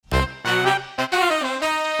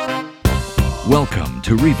Welcome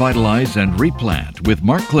to Revitalize and Replant with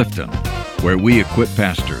Mark Clifton, where we equip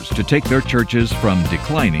pastors to take their churches from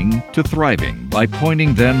declining to thriving by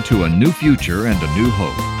pointing them to a new future and a new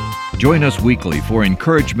hope. Join us weekly for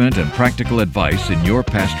encouragement and practical advice in your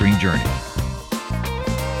pastoring journey.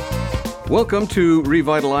 Welcome to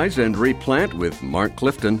Revitalize and Replant with Mark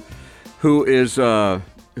Clifton, who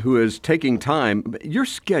is taking time. Your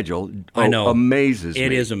schedule amazes me.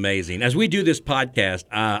 It is amazing. As we do this podcast,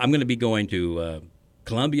 I'm going to be going to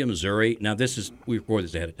Columbia, Missouri. Now, we record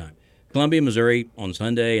this ahead of time. Columbia, Missouri on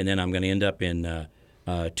Sunday, and then I'm going to end up in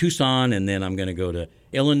Tucson, and then I'm going to go to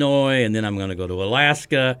Illinois, and then I'm going to go to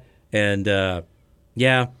Alaska. And,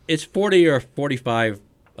 it's 40 or 45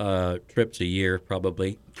 trips a year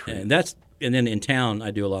probably. And then in town,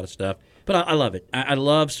 I do a lot of stuff. But I love it. I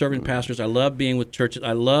love serving pastors. I love being with churches.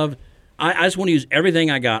 I just want to use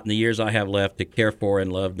everything I got in the years I have left to care for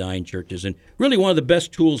and love dying churches. And really one of the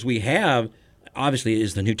best tools we have, obviously,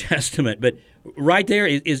 is the New Testament. But right there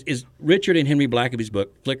is Richard and Henry Blackaby's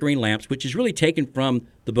book, Flickering Lamps, which is really taken from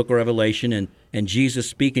the book of Revelation and Jesus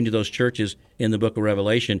speaking to those churches in the book of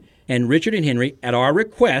Revelation. And Richard and Henry, at our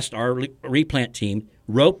request, our replant team,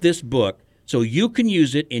 wrote this book so you can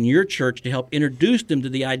use it in your church to help introduce them to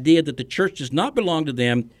the idea that the church does not belong to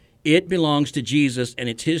them. It belongs to Jesus, and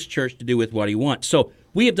it's his church to do with what he wants. So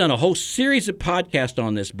we have done a whole series of podcasts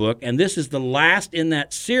on this book, and this is the last in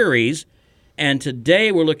that series. And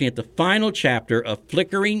today we're looking at the final chapter of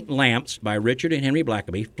Flickering Lamps by Richard and Henry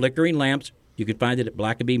Blackaby. Flickering Lamps, you can find it at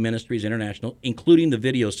Blackaby Ministries International, including the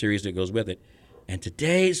video series that goes with it. And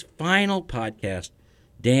today's final podcast,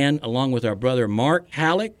 Dan, along with our brother Mark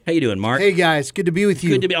Halleck. How you doing, Mark? Hey, guys. Good to be with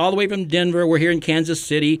you. Good to be all the way from Denver. We're here in Kansas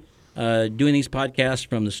City doing these podcasts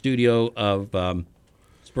from the studio of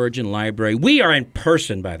Spurgeon Library. We are in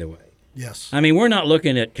person, by the way. Yes. I mean, we're not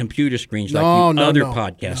looking at computer screens like other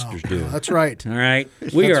podcasters do. That's right. All right?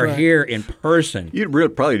 We are here in person. You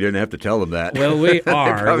probably didn't have to tell them that. Well, we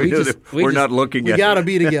are. We're not looking at it. We got to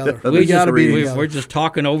be together. We're just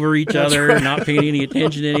talking over each other, not paying any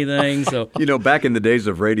attention to anything. So back in the days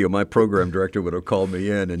of radio, my program director would have called me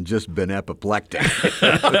in and just been apoplectic.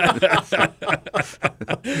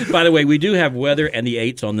 By the way, we do have weather and the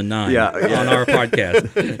 8s on the 9 on our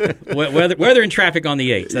podcast. weather and traffic on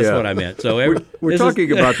the 8s. That's what I meant. So we're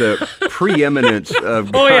talking about the preeminence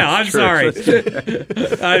of God's I'm church.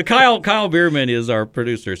 sorry. Kyle Bierman is our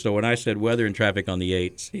producer. So when I said weather and traffic on the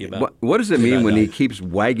 8s, what does it mean when he keeps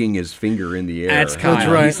wagging his finger in the air? That's Kyle. That's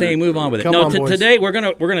right. He's saying move on with it. Today we're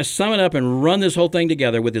gonna sum it up and run this whole thing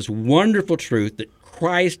together with this wonderful truth that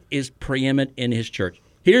Christ is preeminent in his church.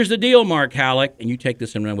 Here's the deal, Mark Halleck, and you take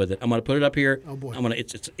this and run with it. I'm going to put it up here. Oh boy.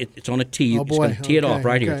 It's on a tee. Oh boy. It's going to tee it off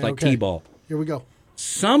right here. It's like T-ball. Here we go.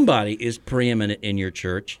 Somebody is preeminent in your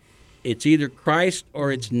church. It's either Christ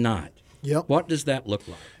or it's not. Yep. What does that look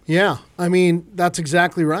like? Yeah, I mean, that's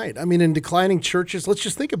exactly right. I mean, in declining churches, let's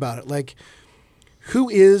just think about it. Like, who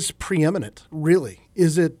is preeminent, really?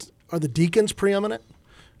 Are the deacons preeminent?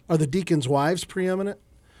 Are the deacons' wives preeminent?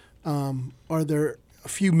 Are there a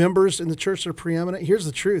few members in the church that are preeminent? Here's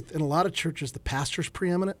the truth. In a lot of churches, the pastor's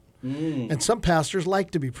preeminent. And some pastors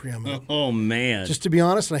like to be preeminent. Oh, man. Just to be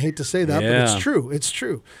honest, and I hate to say that, but it's true. It's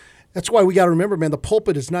true. That's why we got to remember, man, the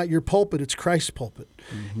pulpit is not your pulpit, it's Christ's pulpit.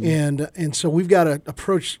 Mm-hmm. And so we've got to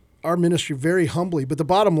approach our ministry very humbly. But the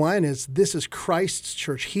bottom line is, this is Christ's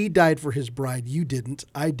church. He died for his bride. You didn't.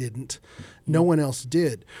 I didn't. No one else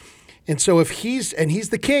did. And so he's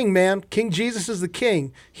the king, man. King Jesus is the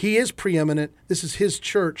king. He is preeminent. This is his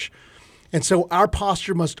church. And so our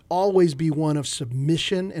posture must always be one of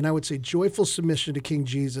submission, and I would say joyful submission to King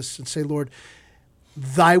Jesus, and say, Lord,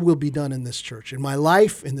 thy will be done in this church, in my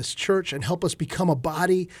life, in this church, and help us become a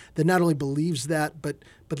body that not only believes that, but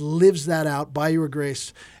lives that out by your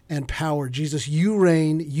grace and power. Jesus, you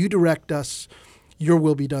reign, you direct us, your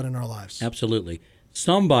will be done in our lives. Absolutely.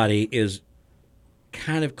 Somebody is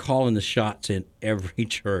kind of calling the shots in every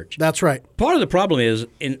church. That's right. Part of the problem is,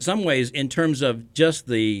 in some ways, in terms of just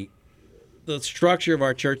the structure of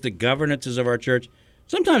our church, the governances of our church,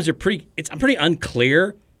 sometimes it's pretty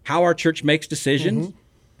unclear how our church makes decisions. Mm-hmm.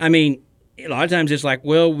 I mean, a lot of times it's like,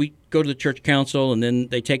 well, we go to the church council and then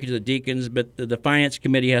they take it to the deacons, but the finance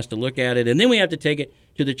committee has to look at it, and then we have to take it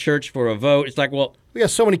to the church for a vote. It's like, well, we got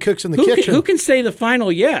so many cooks in the kitchen. Who can say the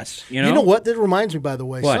final yes? You know what? That reminds me, by the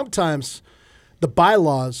way. What? Sometimes the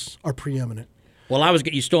bylaws are preeminent. Well,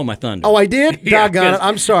 you stole my thunder. Oh, I did? Doggone it.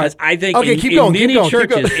 I'm sorry. I think keep going. Many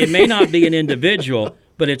churches, it may not be an individual,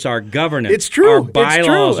 but it's our governance. It's true. Our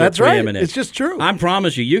bylaws That's are right. preeminent. It's just true. I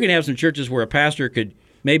promise you can have some churches where a pastor could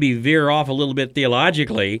maybe veer off a little bit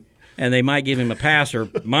theologically, and they might give him a pass or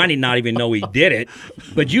might not even know he did it.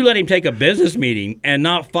 But you let him take a business meeting and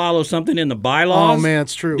not follow something in the bylaws. Oh, man,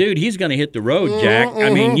 it's true. Dude, he's going to hit the road, Jack. I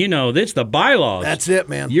mean, it's the bylaws. That's it,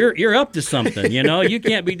 man. You're up to something, You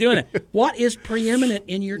can't be doing it. What is preeminent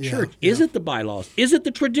in your church? Is it the bylaws? Is it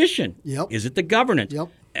the tradition? Yep. Is it the governance? Yep.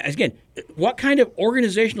 Again, what kind of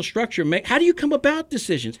organizational structure how do you come about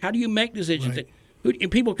decisions? How do you make decisions? Right. And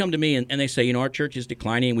people come to me and they say, our church is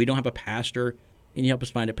declining. We don't have a pastor. Can you help us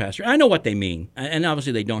find a pastor? I know what they mean. And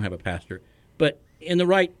obviously they don't have a pastor. But in the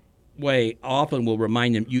right way, often we'll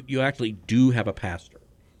remind them, you actually do have a pastor.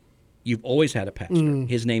 You've always had a pastor.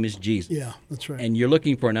 His name is Jesus. Yeah, that's right. And you're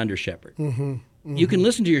looking for an under-shepherd. You can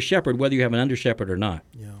listen to your shepherd whether you have an under-shepherd or not.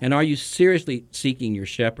 Yeah. And are you seriously seeking your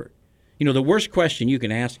shepherd? The worst question you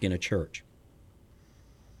can ask in a church,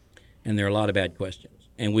 and there are a lot of bad questions,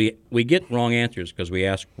 and we get wrong answers because we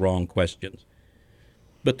ask wrong questions.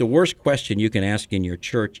 But the worst question you can ask in your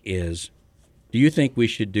church is, do you think we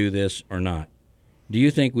should do this or not? Do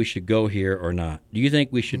you think we should go here or not? Do you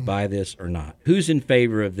think we should buy this or not? Who's in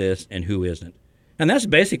favor of this and who isn't? And that's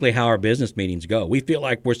basically how our business meetings go. We feel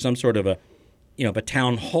like we're some sort of a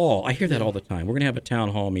town hall. I hear that all the time. We're going to have a town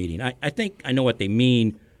hall meeting. I think I know what they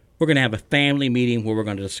mean. We're going to have a family meeting where we're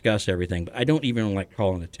going to discuss everything. But I don't even like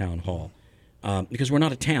calling it a town hall because we're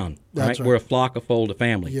not a town. Right? We're a flock, a fold, a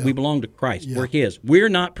family. Yeah. We belong to Christ. Yeah. We're His. We're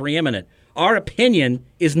not preeminent. Our opinion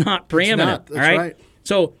is not preeminent. It's not. That's right.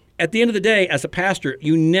 So at the end of the day, as a pastor,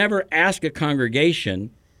 you never ask a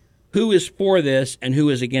congregation who is for this and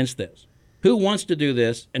who is against this, who wants to do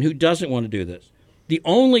this and who doesn't want to do this. The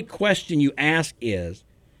only question you ask is,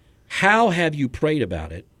 how have you prayed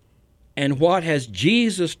about it? And what has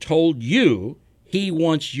Jesus told you He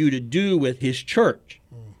wants you to do with His church?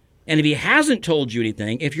 And if He hasn't told you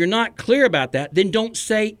anything, if you're not clear about that, then don't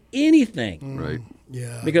say anything. Right.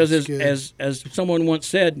 Yeah. Because as someone once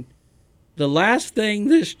said, the last thing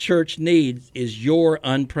this church needs is your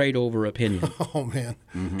unprayed over opinion. Oh, man.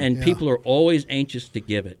 And people are always anxious to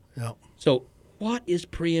give it. Yeah. So what is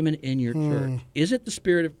preeminent in your church? Is it the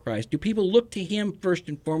Spirit of Christ? Do people look to Him first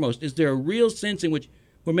and foremost? Is there a real sense in which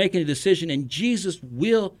we're making a decision and Jesus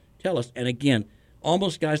will tell us? And again,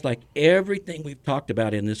 almost, guys, like everything we've talked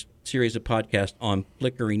about in this series of podcasts on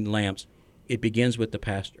flickering lamps, it begins with the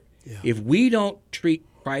pastor. Yeah. If we don't treat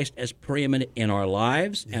Christ as preeminent in our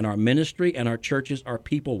lives and our ministry and our churches, our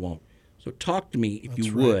people won't. So talk to me, if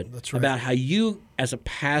you would, about how you, as a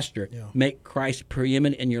pastor, make Christ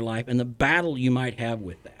preeminent in your life and the battle you might have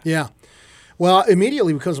with that. Yeah. Well,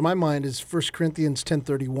 immediately because my mind is 1 Corinthians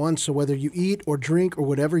 10:31. So whether you eat or drink or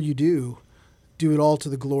whatever you do it all to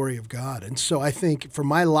the glory of God. And so I think for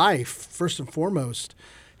my life, first and foremost,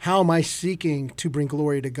 how am I seeking to bring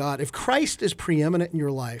glory to God? If Christ is preeminent in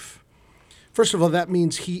your life, first of all, that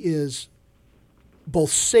means He is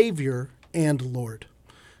both Savior and Lord.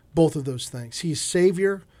 Both of those things. He's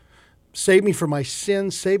Savior, saved me from my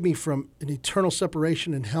sins, saved me from an eternal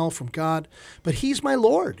separation in hell from God. But He's my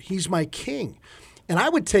Lord. He's my King. And I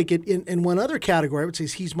would take it in one other category. I would say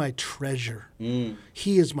He's my treasure.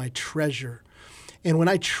 He is my treasure. And when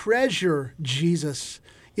I treasure Jesus,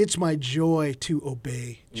 it's my joy to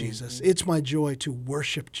obey Jesus. It's my joy to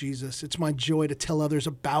worship Jesus. It's my joy to tell others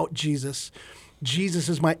about Jesus. Jesus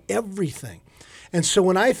is my everything. And so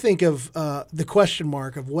when I think of the question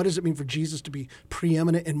mark of what does it mean for Jesus to be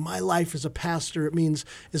preeminent in my life as a pastor, it means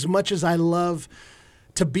as much as I love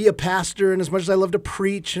to be a pastor and as much as I love to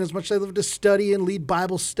preach and as much as I love to study and lead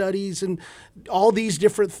Bible studies and all these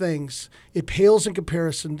different things, it pales in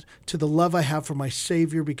comparison to the love I have for my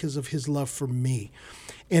Savior because of His love for me.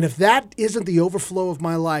 And if that isn't the overflow of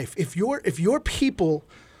my life, if your people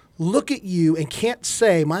look at you and can't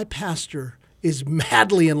say, my pastor is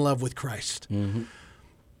madly in love with Christ, then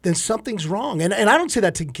something's wrong. And I don't say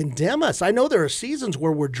that to condemn us. I know there are seasons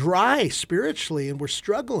where we're dry spiritually and we're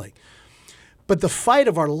struggling. But the fight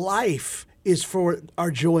of our life is for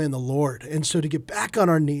our joy in the Lord. And so to get back on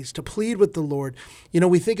our knees, to plead with the Lord,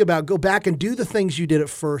 we think about go back and do the things you did at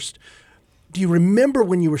first. Do you remember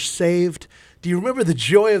when you were saved? Do you remember the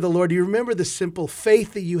joy of the Lord? Do you remember the simple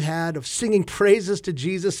faith that you had of singing praises to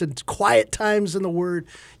Jesus and quiet times in the Word?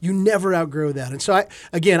 You never outgrow that. And so,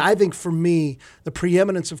 I think for me, the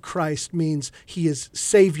preeminence of Christ means He is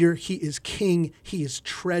Savior, He is King, He is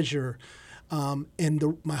treasure.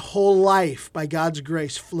 And my whole life, by God's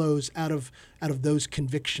grace, flows out of those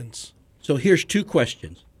convictions. So here's two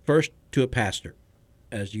questions. First, to a pastor,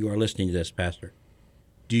 as you are listening to this, Pastor.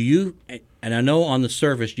 Do you, and I know on the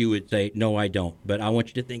surface you would say, no, I don't, but I want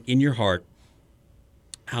you to think in your heart,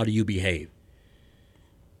 how do you behave?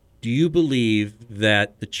 Do you believe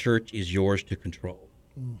that the church is yours to control?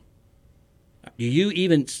 Do you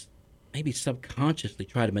even maybe subconsciously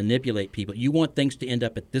try to manipulate people. You want things to end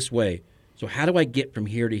up at this way. So how do I get from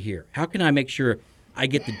here to here? How can I make sure I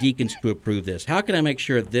get the deacons to approve this? How can I make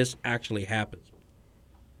sure this actually happens?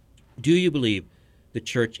 Do you believe the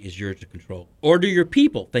church is yours to control? Or do your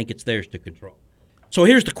people think it's theirs to control? So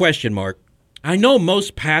here's the question, Mark. I know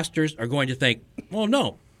most pastors are going to think, well,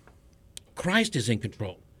 no, Christ is in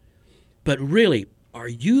control. But really, are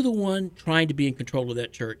you the one trying to be in control of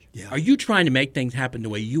that church? Yeah. Are you trying to make things happen the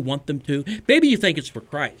way you want them to? Maybe you think it's for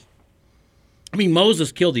Christ. I mean,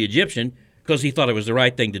 Moses killed the Egyptian because he thought it was the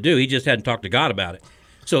right thing to do. He just hadn't talked to God about it.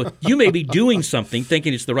 So you may be doing something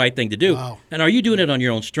thinking it's the right thing to do. Wow. And are you doing it on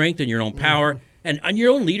your own strength and your own power and on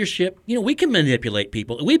your own leadership? You know, we can manipulate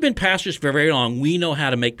people. We've been pastors for very long. We know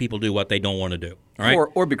how to make people do what they don't want to do. All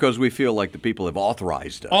right? Or because we feel like the people have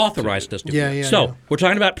authorized us. Authorized us to. Yeah. So we're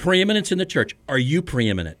talking about preeminence in the church. Are you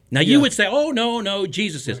preeminent? Now, you would say, oh, no,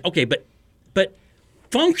 Jesus is. Okay, but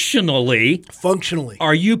functionally,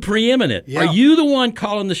 are you preeminent? Yeah. Are you the one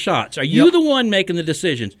calling the shots? Are you the one making the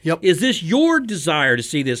decisions? Yep. Is this your desire to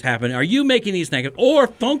see this happen? Are you making these things? Or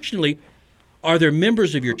functionally, are there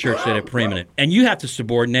members of your church that are preeminent? And you have to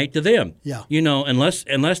subordinate to them. Yeah. You know, unless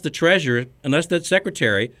the treasurer, unless the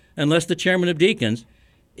secretary, unless the chairman of deacons,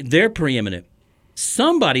 they're preeminent.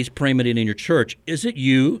 Somebody's preeminent in your church. Is it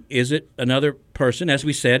you? Is it another person? As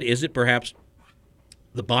we said, is it perhaps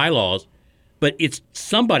the bylaws? But it's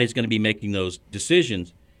somebody's going to be making those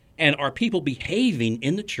decisions. And are people behaving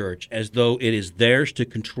in the church as though it is theirs to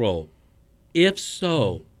control? If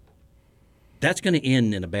so, that's going to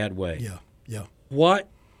end in a bad way. Yeah. What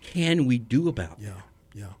can we do about that?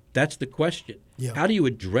 Yeah. That's the question. Yeah. How do you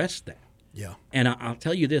address that? Yeah. And I'll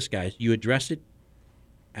tell you this, guys. You address it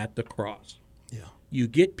at the cross. Yeah. You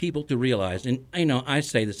get people to realize, and I know I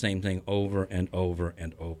say the same thing over and over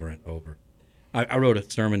and over and over. I wrote a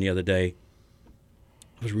sermon the other day.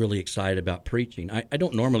 I was really excited about preaching. I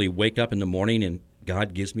don't normally wake up in the morning and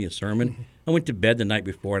God gives me a sermon. Mm-hmm. I went to bed the night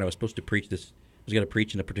before and I was supposed to preach this. I was going to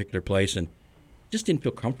preach in a particular place and just didn't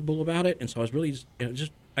feel comfortable about it. And so I was really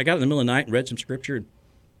I got in the middle of the night and read some scripture.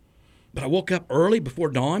 But I woke up early before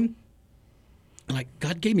dawn and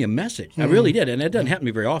God gave me a message. Mm-hmm. I really did. And that doesn't happen to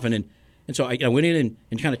me very often. And so I went in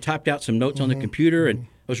and kind of typed out some notes on the computer and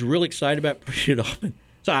I was really excited about preaching it off. And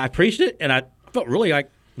so I preached it and I felt really like,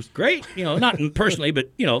 it was great, not personally, but,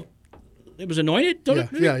 it was anointed.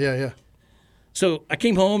 Yeah. So I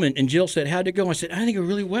came home and Jill said, how'd it go? I said, I think it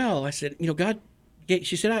really well. I said, God,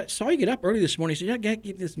 she said, I saw you get up early this morning. She said, I got to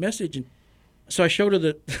give this message. And so I showed her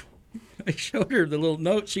the little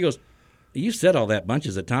note. She goes, you said all that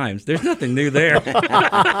bunches of times. There's nothing new there.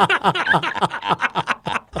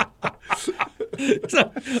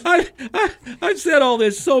 So I've said all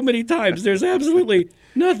this so many times. There's absolutely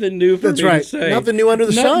nothing new for me to say. Nothing new under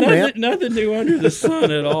the sun, man. Nothing new under the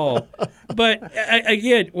sun at all. But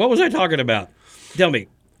again, what was I talking about? Tell me.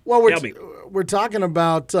 Well, we're talking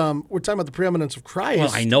about the preeminence of Christ. Well,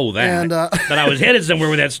 I know that, but I was headed somewhere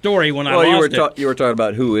with that story when I lost it. You were talking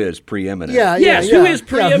about who is preeminent. Yes, who is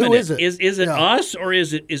preeminent? Who is it? Is it us, or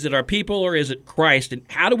is it our people, or is it Christ? And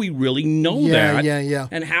how do we really know that? Yeah.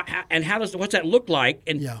 And what's that look like?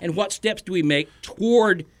 And what steps do we make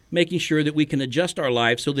toward making sure that we can adjust our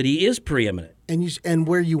lives so that He is preeminent? And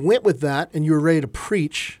where you went with that, and you were ready to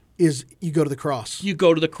preach, is you go to the cross. You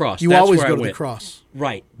go to the cross. You always go to the cross.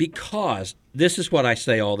 Right, because this is what I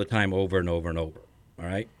say all the time over and over and over, all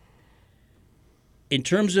right? In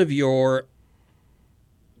terms of your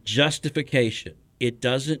justification, it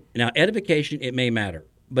doesn't – now, edification, it may matter.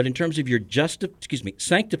 But in terms of your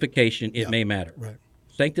sanctification, it may matter. Right.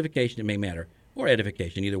 Sanctification, it may matter. Or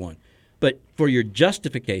edification, either one. But for your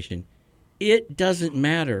justification, it doesn't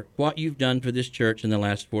matter what you've done for this church in the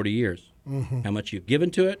last 40 years. Mm-hmm. How much you've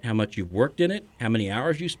given to it, how much you've worked in it, how many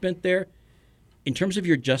hours you spent there. In terms of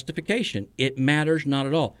your justification, it matters not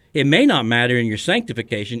at all. It may not matter in your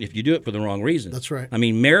sanctification if you do it for the wrong reason. That's right. I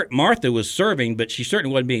mean, Martha was serving, but she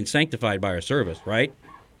certainly wasn't being sanctified by her service, right?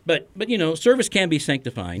 But service can be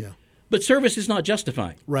sanctifying. Yeah. But service is not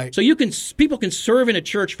justifying. Right. So people can serve in a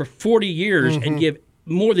church for 40 years and give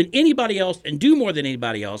more than anybody else and do more than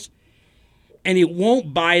anybody else, and it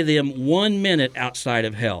won't buy them 1 minute outside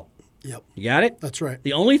of hell. Yep. You got it? That's right.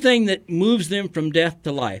 The only thing that moves them from death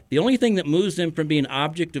to life, the only thing that moves them from being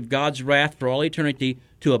object of God's wrath for all eternity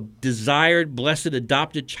to a desired, blessed,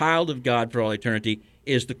 adopted child of God for all eternity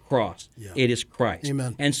is the cross. Yeah. It is Christ.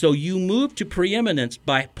 Amen. And so you move to preeminence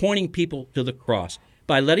by pointing people to the cross,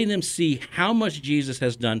 by letting them see how much Jesus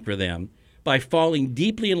has done for them, by falling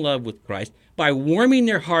deeply in love with Christ, by warming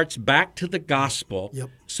their hearts back to the gospel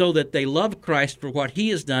so that they love Christ for what He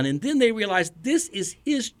has done, and then they realize this is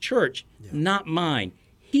His church, not mine.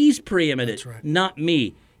 He's preeminent, right. not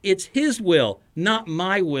me. It's His will, not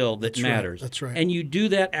my will that matters. Right. That's right. And you do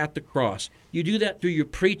that at the cross. You do that through your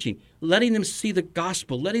preaching, letting them see the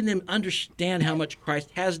gospel, letting them understand how much Christ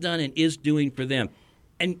has done and is doing for them.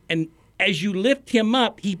 And as you lift Him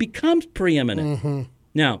up, He becomes preeminent. Mm-hmm.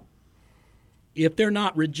 Now, if they're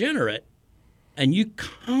not regenerate, and you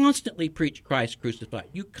constantly preach Christ crucified,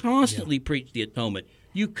 you constantly preach the atonement,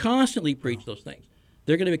 you constantly preach those things,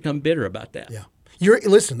 they're going to become bitter about that. Yeah.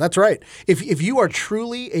 Listen, that's right. If you are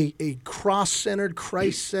truly a cross-centered,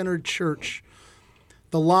 Christ-centered church,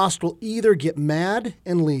 the lost will either get mad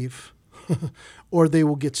and leave or they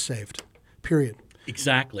will get saved, period.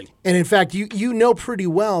 Exactly. And in fact, you know pretty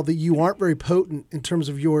well that you aren't very potent in terms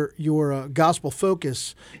of your gospel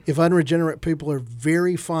focus if unregenerate people are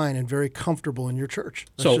very fine and very comfortable in your church.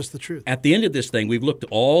 That's just the truth. At the end of this thing, we've looked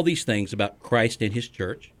at all these things about Christ and His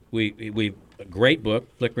church. We've a great book,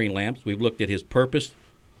 Flickering Lamps. We've looked at His purpose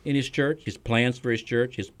in His church, His plans for His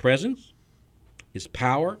church, His presence, His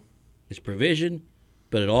power, His provision,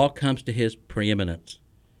 but it all comes to His preeminence.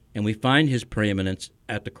 And we find His preeminence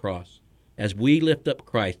at the cross. As we lift up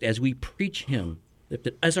Christ, as we preach Him,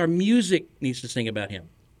 as our music needs to sing about Him.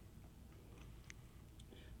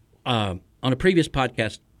 On a previous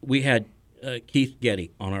podcast, we had Keith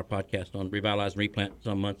Getty on our podcast on Revitalize and Replant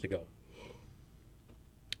some months ago.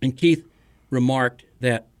 And Keith remarked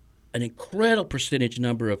that an incredible percentage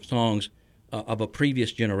number of songs of a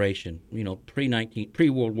previous generation,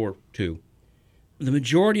 pre-World War II, the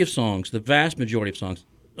majority of songs, the vast majority of songs,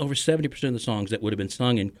 over 70% of the songs that would have been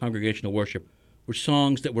sung in congregational worship were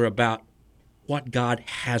songs that were about what God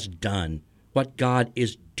has done, what God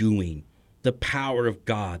is doing, the power of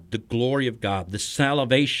God, the glory of God, the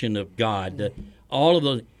salvation of God, all of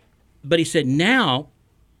those. But he said now,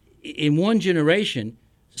 in one generation,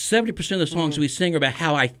 70% of the songs we sing are about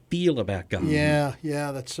how I feel about God. Yeah,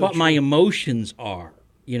 that's so what true. My emotions are,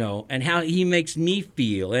 and how He makes me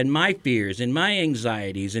feel, and my fears, and my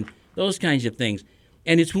anxieties, and those kinds of things.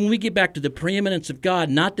 And it's when we get back to the preeminence of God,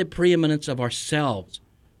 not the preeminence of ourselves.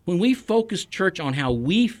 When we focus church on how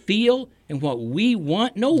we feel and what we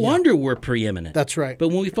want, no wonder we're preeminent. That's right. But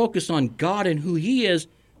when we focus on God and who He is,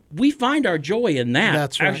 we find our joy in that.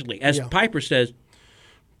 That's right. Actually, as Piper says,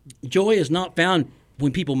 joy is not found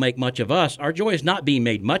when people make much of us. Our joy is not being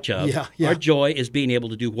made much of. Our joy is being able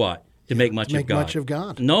to do what? To make much of God. Much of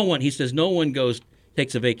God. He says, no one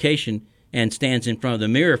takes a vacation and stands in front of the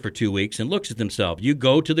mirror for 2 weeks and looks at themselves. You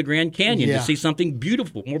go to the Grand Canyon to see something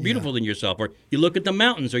beautiful, more beautiful than yourself, or you look at the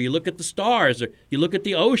mountains, or you look at the stars, or you look at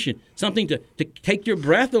the ocean, something to take your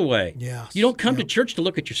breath away. Yes. You don't come to church to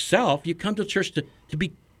look at yourself. You come to church to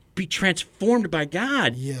be transformed by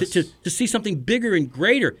God, to see something bigger and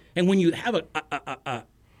greater. And when you have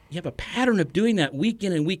a pattern of doing that week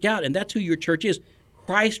in and week out, and that's who your church is,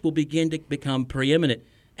 Christ will begin to become preeminent.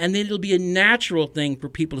 And then it'll be a natural thing for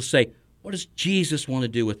people to say, what does Jesus want to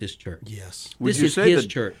do with this church? Yes. This is His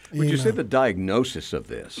church. Would you say the diagnosis of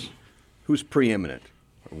this, who's preeminent,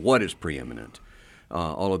 or what is preeminent,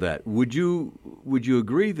 all of that, would you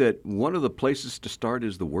agree that one of the places to start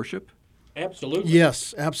is the worship? Absolutely.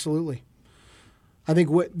 Yes, absolutely. I think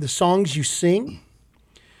the songs you sing,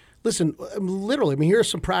 listen, literally, here are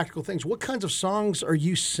some practical things. What kinds of songs are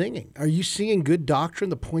you singing? Are you singing good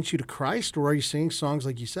doctrine that points you to Christ, or are you singing songs,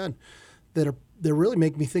 like you said, that really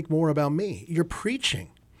make me think more about me? You're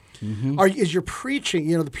preaching. Mm-hmm. Is your preaching,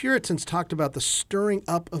 the Puritans talked about the stirring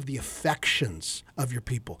up of the affections of your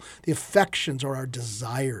people. The affections are our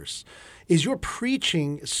desires. Is your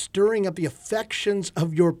preaching stirring up the affections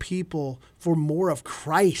of your people for more of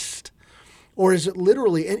Christ? Or is it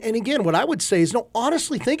literally, and again, what I would say is,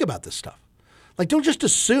 honestly think about this stuff. Like, don't just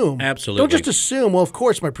assume. Absolutely. Don't just assume, well, of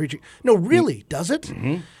course my preaching. No, really, does it?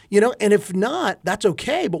 Mm-hmm. And if not, that's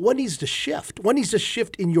okay. But what needs to shift? What needs to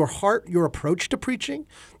shift in your heart, your approach to preaching,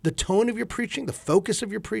 the tone of your preaching, the focus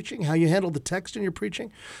of your preaching, how you handle the text in your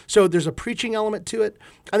preaching? So there's a preaching element to it.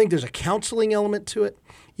 I think there's a counseling element to it.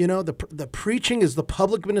 The preaching is the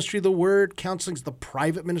public ministry of the word. Counseling is the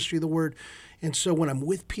private ministry of the word. And so when I'm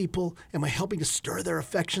with people, am I helping to stir their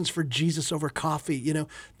affections for Jesus over coffee?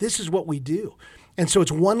 This is what we do. And so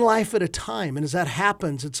it's one life at a time. And as that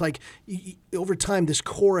happens, it's like over time, this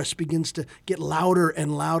chorus begins to get louder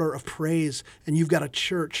and louder of praise. And you've got a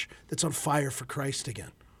church that's on fire for Christ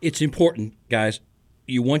again. It's important, guys.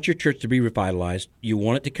 You want your church to be revitalized. You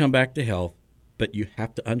want it to come back to health. But you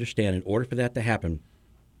have to understand, in order for that to happen,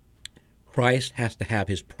 Christ has to have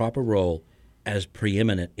His proper role as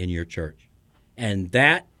preeminent in your church. And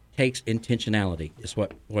that takes intentionality, is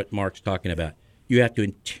what Mark's talking about. You have to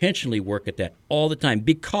intentionally work at that all the time,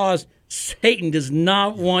 because Satan does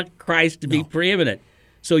not want Christ to be preeminent.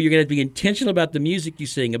 So you're going to have to be intentional about the music you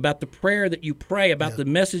sing, about the prayer that you pray, about the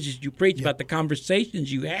messages you preach, about the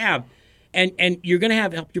conversations you have. And you're going to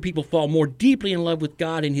help your people fall more deeply in love with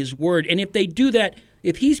God and His Word. And if they do that,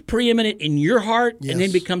 if He's preeminent in your heart and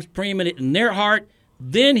then becomes preeminent in their heart,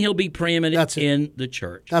 then He'll be preeminent in the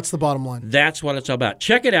church. That's the bottom line. That's what it's all about.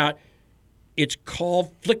 Check it out. It's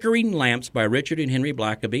called Flickering Lamps by Richard and Henry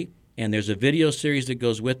Blackaby. And there's a video series that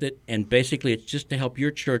goes with it. And basically, it's just to help your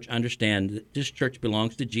church understand that this church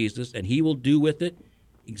belongs to Jesus, and He will do with it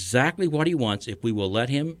exactly what He wants if we will let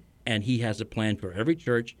Him. And He has a plan for every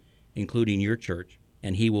church, including your church.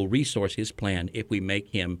 And He will resource His plan if we make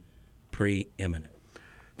Him preeminent.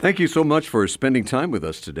 Thank you so much for spending time with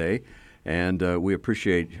us today. And we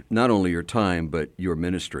appreciate not only your time, but your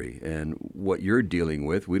ministry and what you're dealing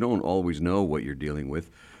with. We don't always know what you're dealing with,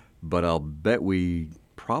 but I'll bet we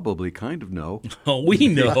probably kind of know. Oh, we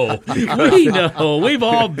know. We know. We've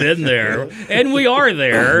all been there, and we are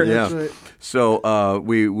there. Yeah. Right. So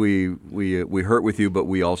we hurt with you, but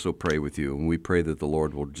we also pray with you, and we pray that the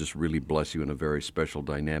Lord will just really bless you in a very special,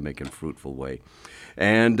 dynamic, and fruitful way.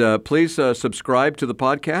 And please subscribe to the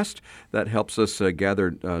podcast. That helps us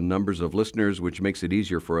gather numbers of listeners, which makes it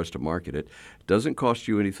easier for us to market it. Doesn't cost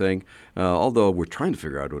you anything, although we're trying to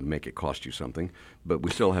figure out how to make it cost you something, but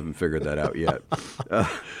we still haven't figured that out yet.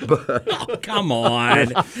 Come on.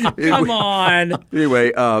 Come on.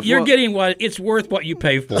 Anyway. You're getting it's worth what you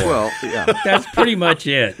pay for. Well, yeah. That's pretty much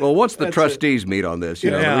it. Well, once the trustees meet on this,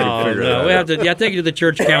 we're going to figure it out. We have to take it to the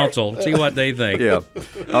church council, see what they think. Yeah.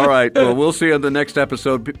 All right. Well, we'll see you on the next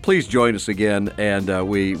episode. Please join us again, and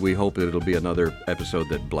we hope that it'll be another episode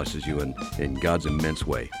that blesses you in God's immense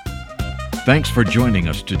way. Thanks for joining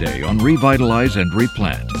us today on Revitalize and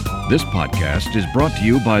Replant. This podcast is brought to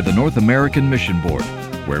you by the North American Mission Board,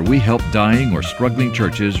 where we help dying or struggling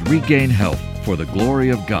churches regain health for the glory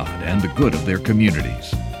of God and the good of their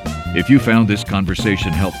communities. If you found this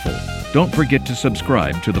conversation helpful, don't forget to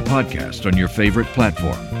subscribe to the podcast on your favorite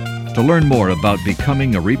platform. To learn more about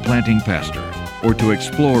becoming a replanting pastor or to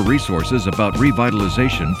explore resources about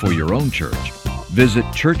revitalization for your own church, visit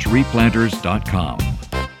churchreplanters.com.